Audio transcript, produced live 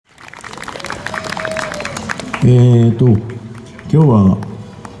今日は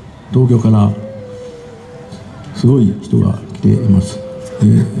東京からすごい人が来ています。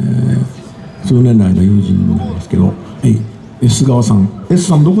数年来の友人なんですけど、S川さん、S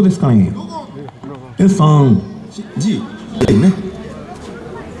さんどこですかね。S さん G ね、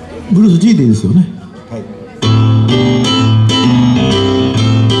ブルース G でいいですよね。はい。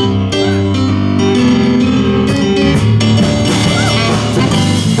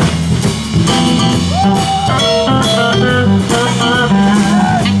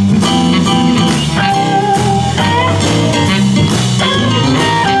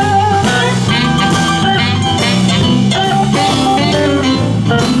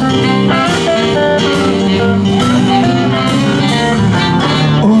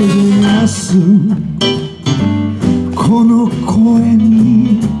この公園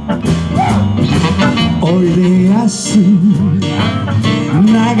においでやす、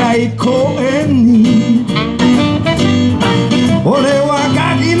長い公園に俺は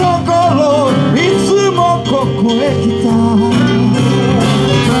ガキの頃いつもここへ来た。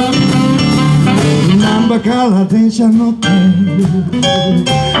難波から電車乗って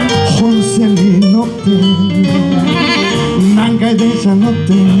本線に乗って南海電車乗っ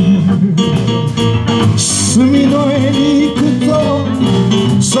て隅の絵に行くと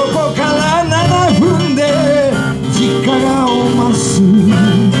そこから7分で実家がおます。中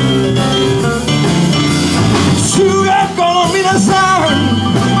学校の皆さん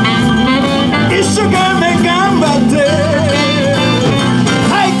一生懸命頑張って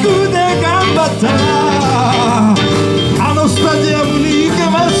俳句で頑張ったらあのスタジアムに行け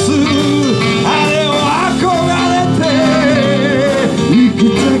ます。あれを憧れて生きて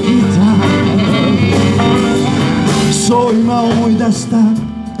きた。そう今思い出した。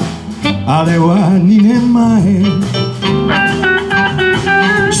あれは2年前。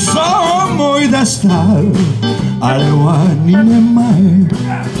そう思い出した。あれは2年前。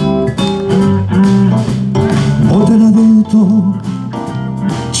お寺で言うと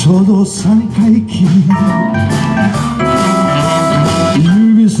ちょうど3回忌。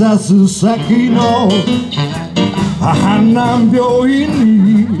指さす先の阪南病院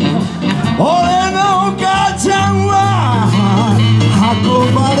に俺のお母ちゃんは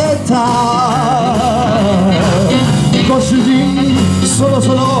運ばれた。ご主人そろ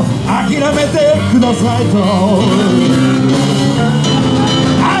そろ諦めてくださいと。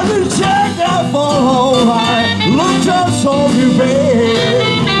I will check out for my look just so big.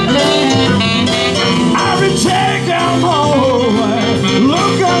 I will check out for my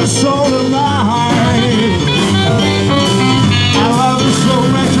look just so nice. I love you so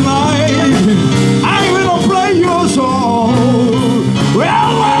much tonight. I will play your song. Well,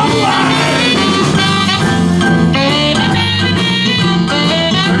 well, well.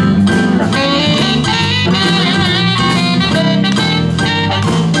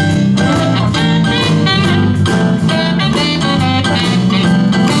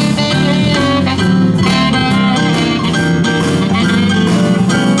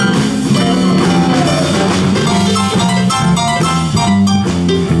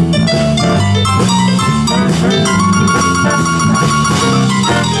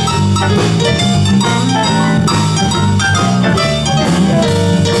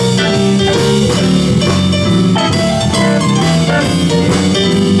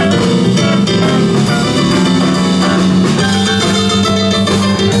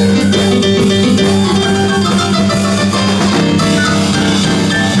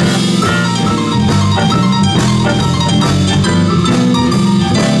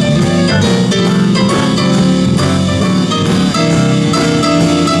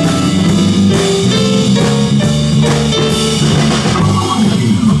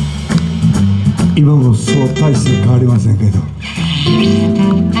 今もそう大して変わりませんけど、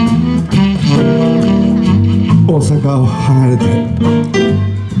大阪を離れて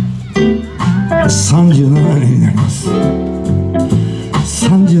37年になります。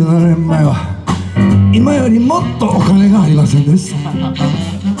37年前は今よりもっとお金がありませんでした。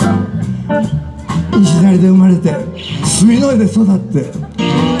西成で生まれて住之江で育って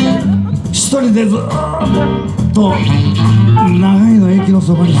一人でずっと長井の駅の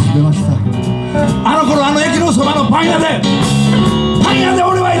そばに住んでました。あの頃あの駅のそばのパン屋で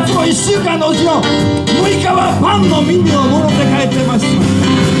俺はいつも1週間のうちの6日はパンのミニをもろて帰ってました。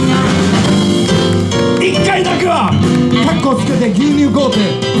1回だけはカッコつけて牛乳買うて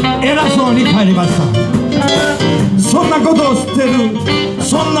偉そうに帰りました。そんなことを知ってる、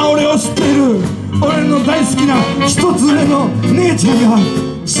そんな俺を知っている俺の大好きな一つ上の姉ちゃんが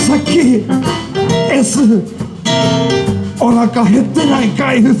さっき「S お腹減ってない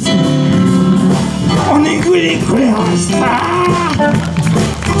かい」おにぎりくれました。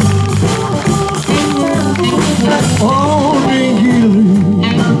おにぎり、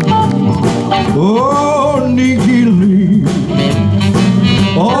お